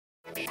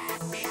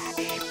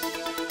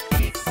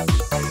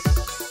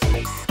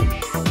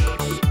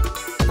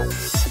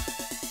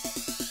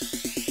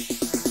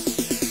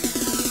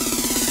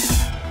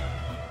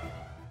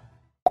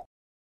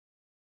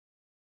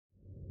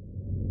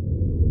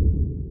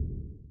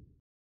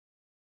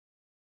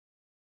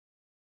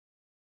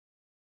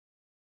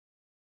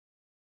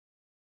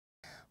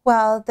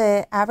Well,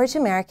 the average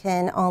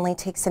American only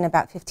takes in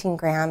about 15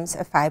 grams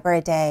of fiber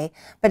a day,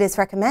 but it's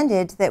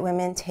recommended that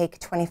women take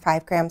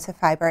 25 grams of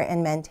fiber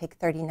and men take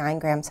 39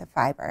 grams of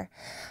fiber.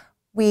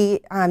 We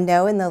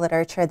know in the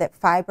literature that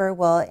fiber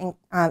will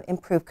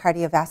improve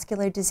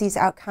cardiovascular disease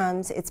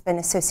outcomes. It's been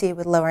associated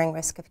with lowering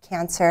risk of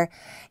cancer,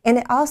 and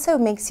it also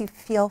makes you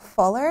feel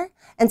fuller,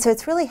 and so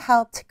it's really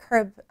helped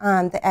curb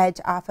the edge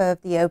off of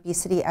the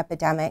obesity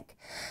epidemic.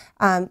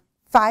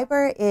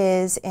 Fiber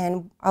is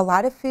in a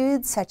lot of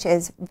foods, such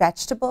as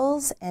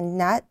vegetables and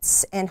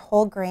nuts and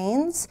whole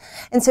grains.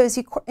 And so as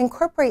you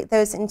incorporate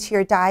those into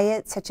your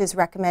diet, such as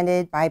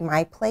recommended by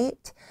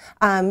MyPlate,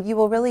 you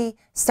will really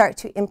start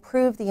to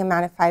improve the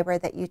amount of fiber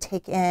that you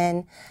take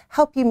in,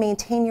 help you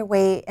maintain your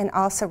weight, and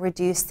also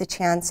reduce the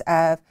chance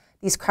of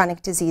these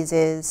chronic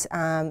diseases,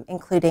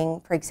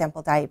 including, for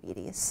example,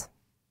 diabetes.